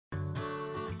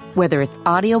Whether it's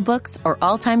audiobooks or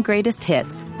all-time greatest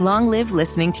hits, long live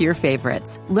listening to your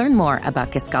favorites. Learn more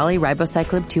about Kisqali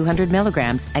Ribociclib 200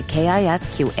 milligrams at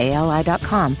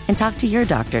KISQALI.com and talk to your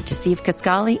doctor to see if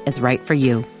Kisqali is right for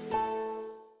you.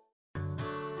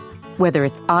 Whether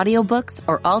it's audiobooks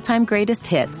or all-time greatest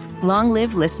hits, long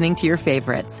live listening to your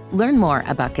favorites. Learn more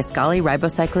about Kisqali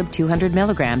Ribociclib 200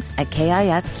 milligrams at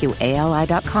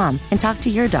KISQALI.com and talk to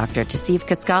your doctor to see if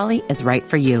Kisqali is right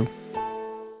for you.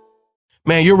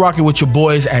 Man, you're rocking with your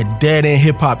boys at Dead End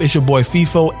Hip Hop. It's your boy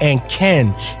FIFO and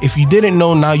Ken. If you didn't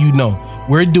know, now you know.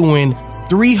 We're doing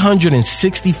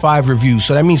 365 reviews.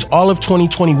 So that means all of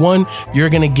 2021,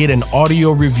 you're going to get an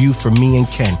audio review from me and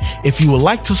Ken. If you would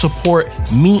like to support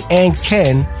me and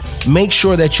Ken, make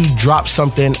sure that you drop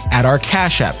something at our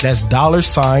Cash App. That's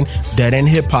 $ Dead End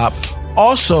Hip Hop.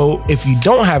 Also, if you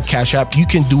don't have Cash App, you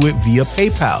can do it via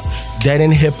PayPal,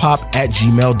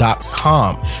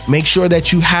 deadendhiphop@gmail.com. Make sure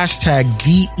that you hashtag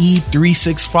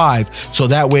DE365 so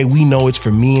that way we know it's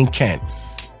for me and Ken.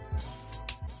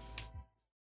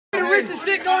 Richest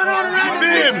shit going on around the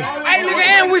bitch. Hey, nigga,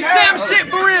 and we stamp shit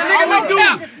for real, nigga. No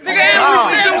cap. Nigga, and we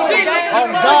stamp shit.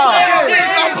 Oh, God.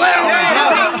 Stop playing with me.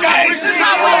 This is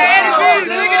how we Eddie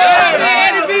B's, nigga.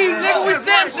 Eddie B's, nigga, we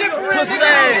stamp shit for real, nigga.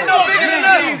 They don't get no bigger than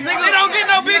us. Nigga, they don't get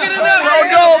no bigger than us.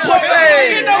 Don't pussy.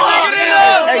 They don't get no bigger than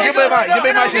us. Hey, give me my shit. Give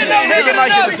me my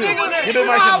shit too. Give me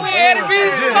my shit. How we Eddie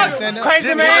B's.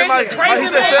 Crazy man.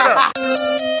 Crazy man.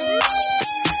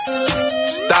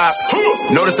 Stop.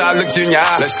 Notice how I looked you in your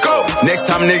eye. Let's go. Next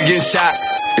time a nigga getting shot.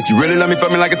 If you really love me,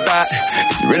 fuck me like a thought.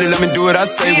 If you really let me do what I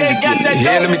say, when you get in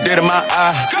here, let me dead in my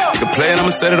eye. Nigga play it,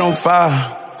 I'ma set it on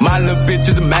fire. My little bitch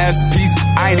is a masterpiece.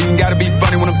 I ain't even gotta be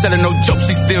funny when I'm telling no jokes.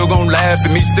 She still gon' laugh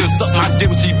at me. Still suck my dick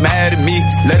when she mad at me.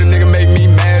 Let a nigga make me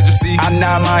mad, you see. I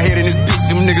nod my head in this bitch.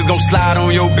 Them niggas gon' slide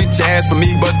on your bitch ass for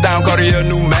me. Bust down, Cartier,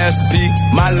 new masterpiece.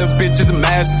 My little bitch is a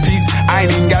masterpiece. I ain't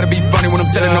even gotta be funny when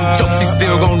I'm telling no jokes. She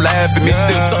still gon' laugh at me.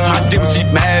 Still suck my dick when she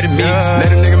mad at me.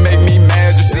 Let a nigga make me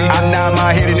mad, you see. I nod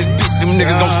my head in this bitch. Them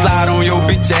niggas gon' slide on your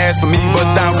bitch ass for me.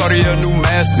 Bust down, Cartier, new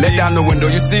masterpiece. Let down the window,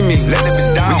 you see me. Let that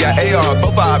bitch down. We got AR,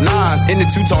 459s in the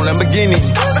two-tone Lamborghini.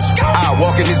 I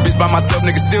walk in this bitch by myself,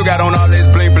 nigga still got on all this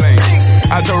bling bling.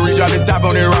 I told Reach out the top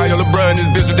on that ride, your little brother and this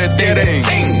bitch with that thing.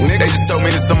 They just told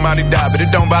me that somebody died, but it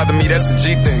don't bother me, that's the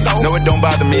G thing. No, it don't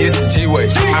bother me, it's the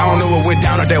G-way. I don't know what went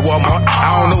down at that Walmart.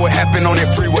 I don't know what happened on that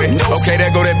freeway. Okay,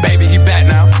 there go that baby, he back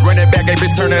now. Run that back, hey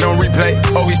bitch, turn that on replay.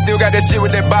 Oh, he still got that shit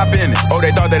with that bop in it. Oh,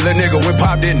 they thought that little nigga went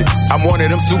pop, didn't it? I'm one of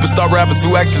them superstar rappers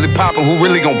who actually poppin', who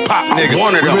really gon' pop niggas.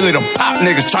 One of them really them pop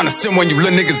niggas, tryna send when you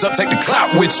little niggas up, take the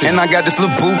clout with you. And I got this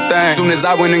little boo thing. Soon as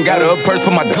I went and got her a purse,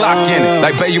 put my Glock in it.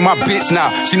 Like, babe, you my bitch now.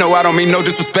 She know I don't mean no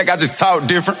disrespect, I just talk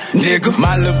different, nigga.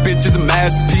 My little bitch is a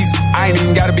masterpiece. I ain't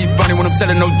even gotta be funny when I'm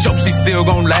telling no jokes. She still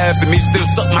gon' laugh at me. Still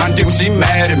suck my dick when she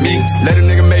mad at me. Let a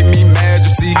nigga make me mad,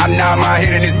 you see. I nod my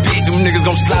head in this bitch. Them niggas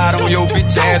gon' slide on your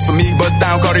bitch ass for me. Bust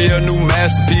down, Cartier, new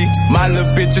masterpiece. My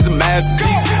little bitch is a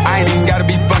masterpiece. I ain't even gotta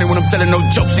be funny when I'm telling no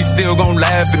jokes. She still gon'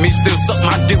 laugh at me. Still suck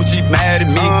my dick when she mad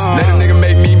at me. Let a nigga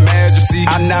make me mad, you see.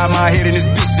 I nod my head in this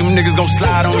bitch. Them niggas gon'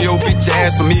 slide on your bitch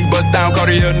ass for me. Bust down,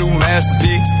 Cartier, new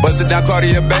masterpiece. Bust it down,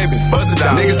 Cartier, baby. Bust it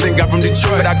down. Niggas think I'm from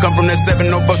Detroit. I come from that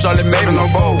 704 Charlotte Maven.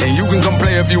 And you can come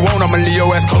play if you want. I'ma leave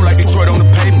your ass cold like Detroit on the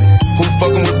pavement. Who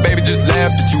fucking with baby just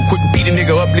laughed at you. Quick beat a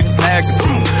nigga up, leave him snagged.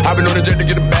 I've been on the jet to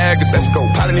get a bag. Let's go.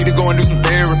 Probably need to go and do some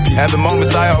therapy. Having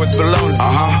moments I always feel lonely.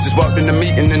 Just walked in the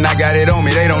meeting and I got it on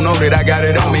me. They don't know that I got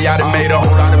it on me. I done made a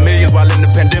whole lot of millions while in the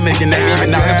pandemic and they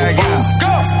even out here performing.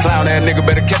 Clown ass nigga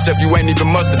better catch up. You ain't even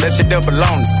mustard. That shit done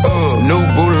belong. New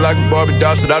booty like a Barbie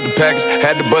doll, shit out the package.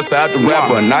 Had to bust out the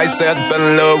rapper. A nice ass fell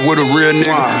in love with a real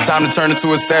nigga. Time to turn into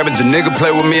a savage. A nigga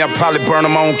play with me, I probably burn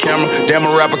him on camera. Damn,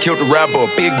 a rapper killed the rapper.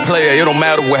 A big player. It don't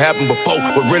matter what happened before.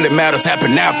 What really matters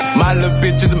happened after. My little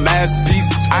bitch is a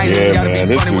masterpiece. I ain't even gotta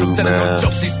be funny when I'm telling no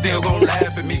jokes. She still gon'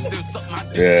 laugh at me. Still suck my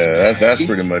dick. Yeah, that's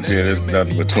pretty much it. There's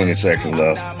nothing but 20 seconds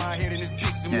left.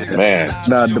 Man.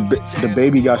 Nah, the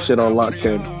baby got shit on lock,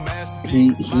 Ken.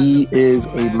 He is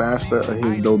a master of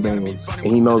his domain, and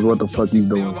he knows what the fuck he's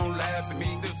doing.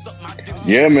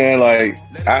 Yeah, man. Like,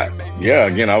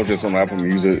 again, I was just on Apple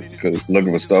Music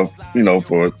looking for stuff,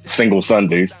 for single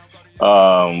Sundays.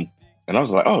 And I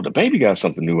was like, oh, DaBaby got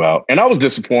something new out. And I was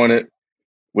disappointed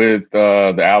with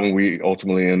the album we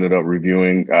ultimately ended up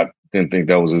reviewing. I didn't think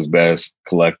that was his best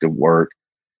collective work.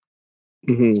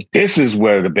 Mm-hmm. This is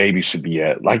where DaBaby should be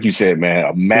at. Like you said, man,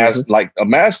 a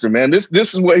master, man. This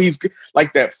is where he's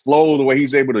like that flow, the way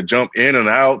he's able to jump in and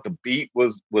out. The beat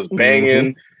was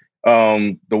banging.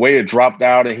 The way it dropped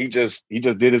out and he just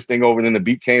did his thing over and then the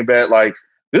beat came back. Like,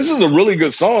 this is a really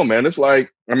good song, man. It's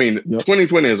like,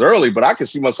 2020 is early, but I can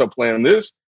see myself playing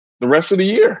this the rest of the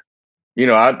year. You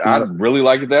know, I really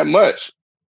like it that much.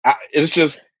 It's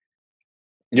just,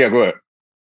 yeah, go ahead.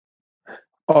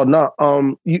 Oh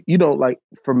no, you know, like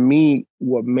for me,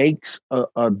 what makes a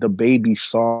DaBaby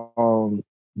song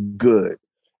good?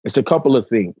 It's a couple of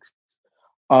things.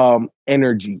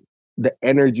 Energy. The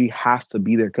energy has to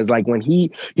be there because, like, when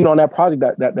he, you know, on that project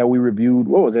that we reviewed,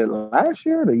 what was it, last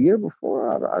year or the year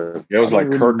before? It was like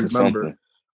really Kirk or something.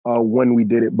 When we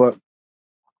did it, but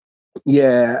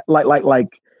yeah,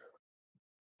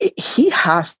 he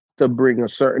has to bring a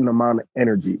certain amount of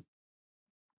energy.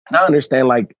 And I understand,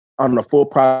 like, on the full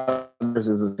project is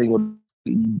a single,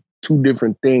 two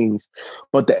different things,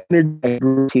 but the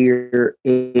energy here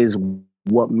is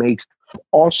what makes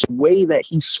also way that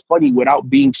he's funny without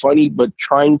being funny, but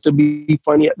trying to be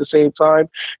funny at the same time.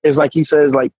 Is like he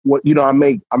says, like, what, you know, I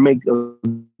make a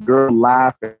girl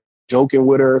laugh and joking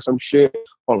with her or some shit.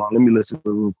 Hold on, let me listen to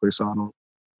it real quick so I don't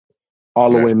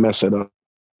all the way mess it up.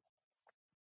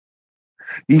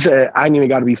 He said, I ain't even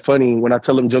got to be funny. When I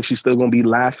tell him jokes, she's still going to be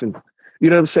laughing. You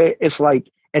know what I'm saying? It's like,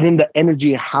 and then the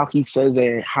energy and how he says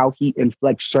it and how he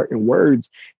inflects certain words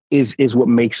is what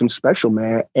makes him special,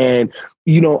 man. And,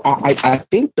 you know, I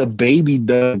think DaBaby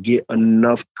doesn't get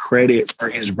enough credit for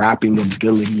his rapping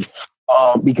ability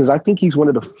because I think he's one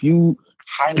of the few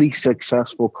highly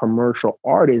successful commercial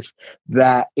artists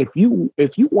that if you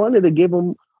wanted to give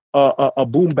him a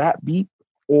boom bap beat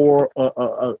or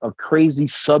a crazy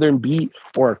Southern beat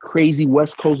or a crazy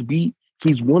West Coast beat,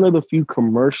 he's one of the few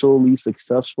commercially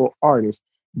successful artists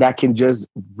that can just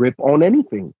rip on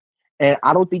anything. And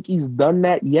I don't think he's done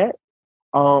that yet.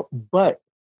 But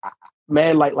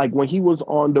man, like when he was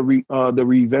on the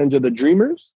Revenge of the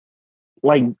Dreamers,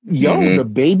 like, yo,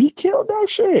 DaBaby killed that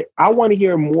shit. I want to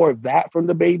hear more of that from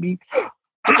DaBaby.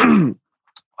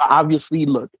 Obviously,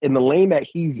 look, in the lane that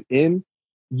he's in,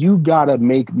 you gotta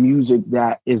make music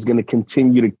that is gonna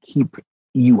continue to keep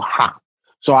you hot.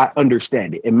 So I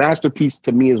understand it. And Masterpiece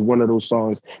to me is one of those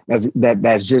songs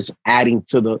that's just adding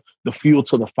to the fuel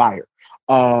to the fire.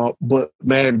 But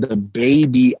man,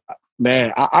 DaBaby,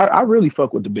 man, I really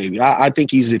fuck with DaBaby. I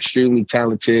think he's extremely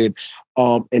talented.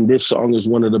 And this song is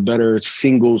one of the better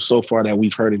singles so far that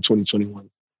we've heard in 2021.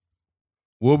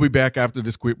 We'll be back after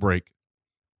this quick break.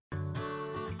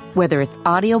 Whether it's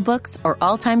audiobooks or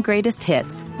all-time greatest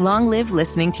hits, long live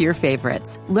listening to your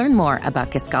favorites. Learn more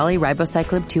about Kisqali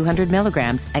Ribociclib 200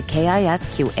 milligrams at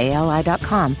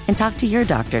KISQALI.com and talk to your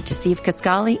doctor to see if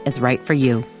Kisqali is right for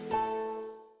you.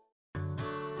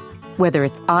 Whether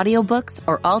it's audiobooks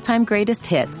or all-time greatest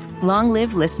hits, long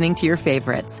live listening to your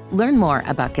favorites. Learn more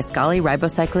about Kisqali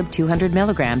Ribociclib 200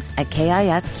 milligrams at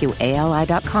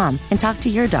KISQALI.com and talk to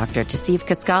your doctor to see if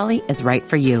Kisqali is right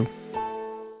for you.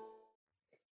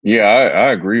 Yeah,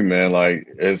 I agree, man. Like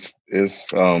it's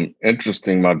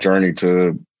interesting, my journey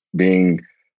to being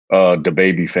a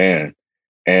DaBaby fan.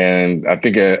 And I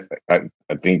think I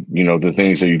think, you know, the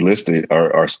things that you listed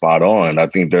are spot on. I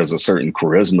think there's a certain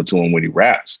charisma to him when he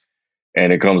raps.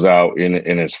 And it comes out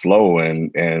in his flow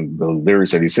and the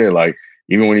lyrics that he said, like,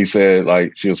 even when he said,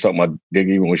 like, she'll suck my dick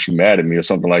even when she mad at me or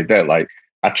something like that. Like,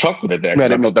 I chuckled at that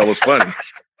because I thought that was funny.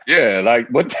 Yeah, like,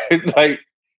 what, like,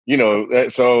 you know,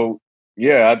 so,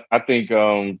 yeah, I think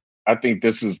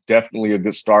this is definitely a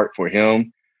good start for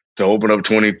him to open up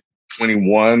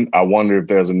 2021. I wonder if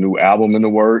there's a new album in the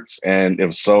works. And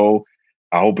if so,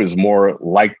 I hope it's more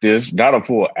like this, not a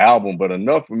full album, but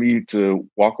enough for me to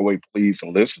walk away pleased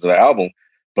and listen to the album.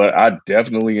 But I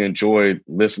definitely enjoyed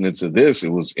listening to this.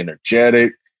 It was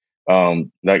energetic.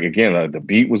 Like, again, the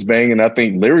beat was banging. I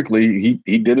think lyrically,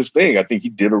 he did his thing. I think he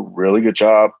did a really good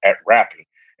job at rapping.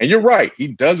 And you're right. He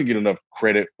doesn't get enough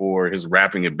credit for his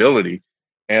rapping ability.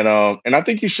 And I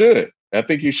think he should. I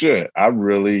think he should. I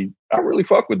really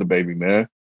fuck with DaBaby, man.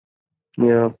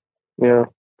 Yeah.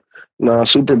 Nah,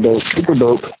 super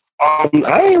dope. I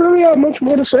ain't really have much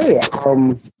more to say.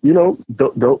 You know,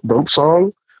 dope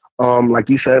song. Like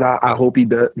you said, I hope he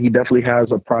definitely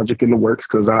has a project in the works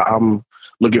because I'm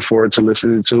looking forward to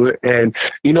listening to it. And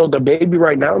you know, DaBaby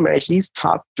right now, man, he's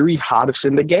top 3 hottest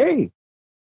in the game.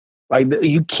 Like,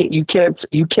 you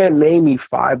can't name me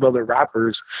 5 other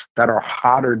rappers that are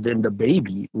hotter than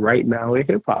DaBaby right now in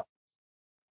hip hop.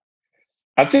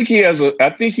 I think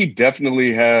he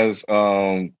definitely has.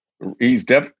 You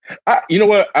know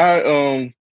what?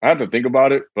 I have to think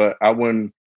about it, but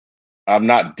I'm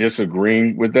not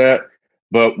disagreeing with that.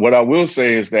 But what I will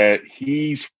say is that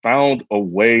he's found a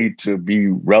way to be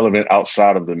relevant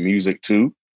outside of the music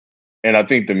too. And I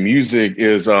think the music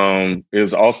is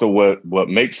also what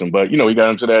makes him. But, you know, he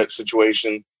got into that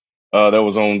situation that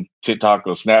was on TikTok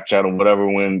or Snapchat or whatever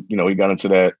when, you know, he got into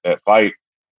that fight.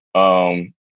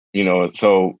 You know,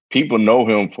 so people know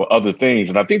him for other things.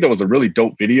 And I think that was a really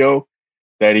dope video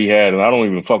that he had. And I don't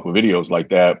even fuck with videos like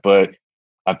that, but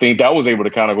I think that was able to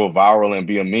kind of go viral and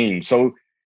be a meme. So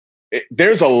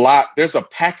there's a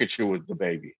package here with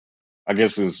DaBaby, I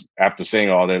guess, is after saying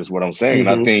all that is what I'm saying.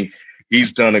 And I think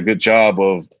he's done a good job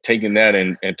of taking that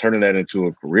and turning that into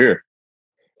a career.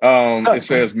 It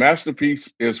says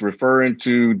Masterpiece is referring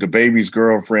to DaBaby's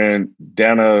girlfriend,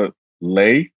 Dana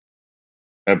Lay.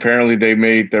 Apparently, they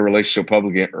made their relationship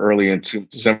public early in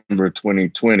December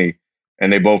 2020,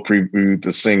 and they both previewed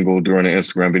the single during an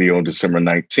Instagram video on December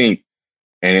 19th.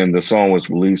 And the song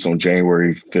was released on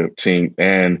January 15th.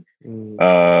 And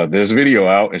there's a video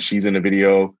out, and she's in the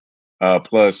video.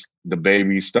 Plus,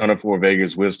 DaBaby, Stunner for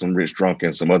Vegas, Wisdom, Rich Drunk,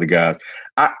 and some other guys.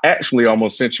 I actually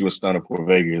almost sent you a Stunner for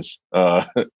Vegas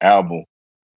album.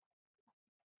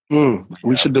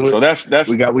 We should do it. So that's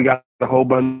we got a whole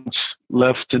bunch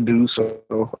left to do, so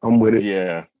I'm with it.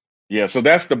 Yeah. So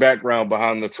that's the background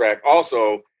behind the track.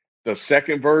 Also, the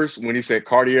second verse when he said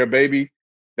Cartier Baby,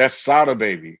 that's Sada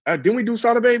Baby. Didn't we do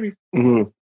Sada Baby?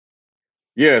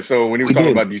 Yeah. So when he was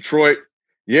talking about Detroit,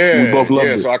 we both loved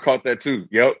it. So I caught that too.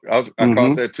 Yep, I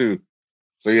caught that too.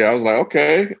 So yeah, I was like,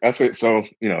 okay, that's it. So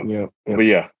but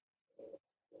yeah.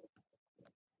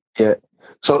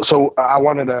 So I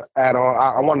wanted to add on.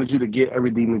 I wanted you to get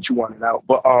everything that you wanted out.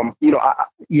 But when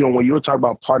you were talking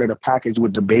about part of the package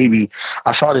with DaBaby,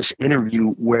 I saw this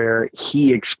interview where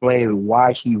he explained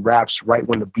why he raps right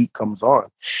when the beat comes on,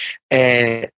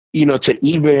 and to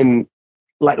even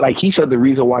like he said, the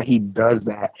reason why he does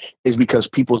that is because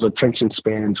people's attention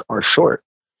spans are short.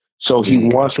 So he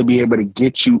wants to be able to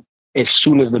get you as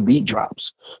soon as the beat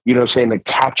drops, you know what I'm saying, to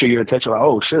capture your attention. Like,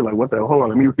 oh shit, like what the hell? Hold on,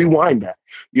 let me rewind that.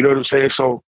 You know what I'm saying?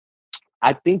 So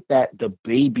I think that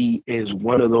DaBaby is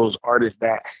one of those artists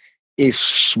that is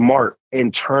smart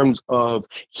in terms of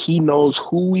he knows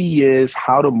who he is,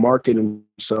 how to market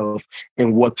himself,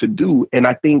 and what to do. And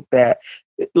I think that,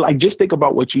 like, just think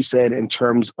about what you said in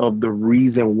terms of the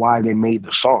reason why they made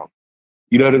the song.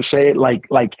 You know what I'm saying?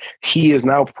 Like he is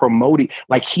now promoting,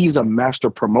 like he's a master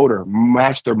promoter,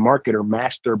 master marketer,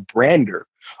 master brander.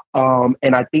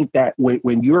 And I think that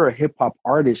when you're a hip hop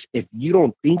artist, if you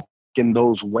don't think in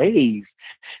those ways,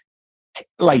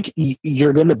 like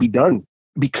you're going to be done,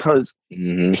 because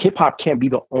hip hop can't be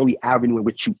the only avenue in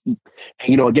which you eat.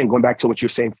 And, again, going back to what you're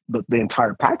saying, the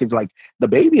entire package, like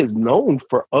DaBaby is known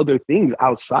for other things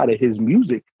outside of his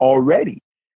music already.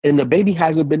 And DaBaby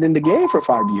hasn't been in the game for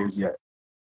 5 years yet.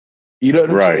 You know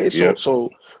what I'm saying?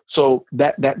 So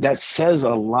that says a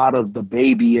lot of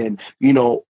DaBaby. And,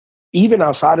 even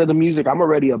outside of the music, I'm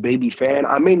already a Baby fan.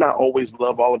 I may not always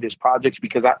love all of his projects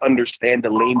because I understand the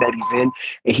lane that he's in.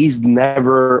 And he's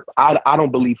never, I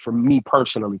don't believe, for me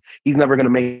personally, he's never going to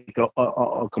make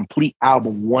a complete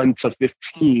album 1 to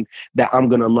 15 that I'm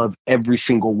going to love every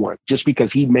single one, just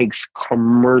because he makes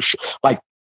commercial, like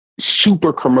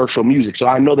super commercial music. So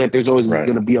I know that there's always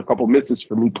going to be a couple misses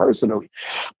for me personally.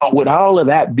 But with all of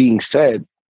that being said,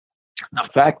 the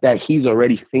fact that he's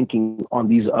already thinking on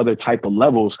these other type of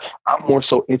levels, I'm more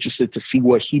so interested to see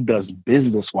what he does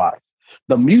business-wise.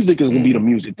 The music is going to be the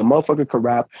music. The motherfucker can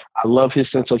rap. I love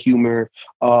his sense of humor,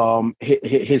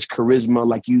 his charisma,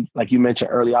 like you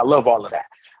mentioned earlier. I love all of that.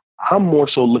 I'm more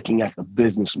so looking at the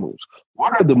business moves.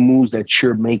 What are the moves that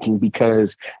you're making?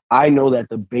 Because I know that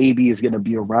DaBaby is going to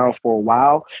be around for a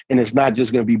while, and it's not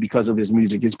just going to be because of his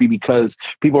music. It's because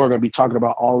people are going to be talking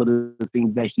about all of the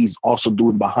things that he's also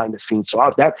doing behind the scenes.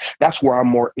 So that's where I'm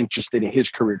more interested in his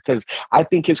career, because I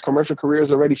think his commercial career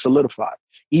is already solidified.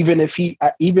 Even if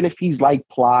he's like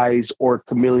Plies or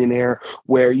Chameleonaire,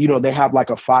 where they have like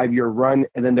a 5-year run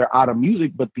and then they're out of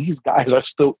music, but these guys are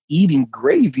still eating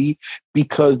gravy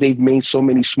because they've made so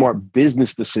many smart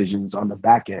business decisions on the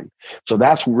back end. So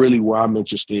that's really where I'm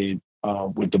interested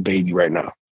with DaBaby right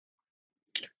now.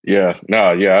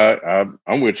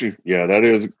 I'm with you. Yeah,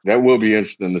 that will be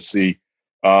interesting to see.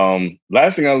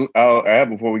 Last thing I'll add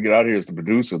before we get out of here is the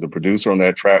producer. The producer on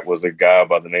that track was a guy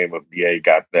by the name of DA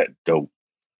Got That Dope.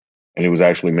 And he was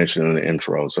actually mentioned in the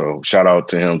intro. So shout out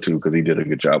to him too, because he did a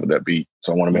good job with that beat.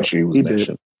 So I want to make sure he was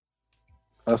mentioned.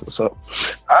 That's what's up.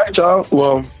 All right, y'all.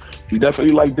 Well, if you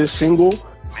definitely like this single,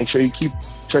 make sure you keep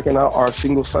checking out our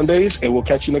Single Sundays, and we'll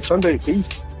catch you next Sunday.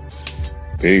 Peace.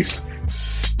 Peace.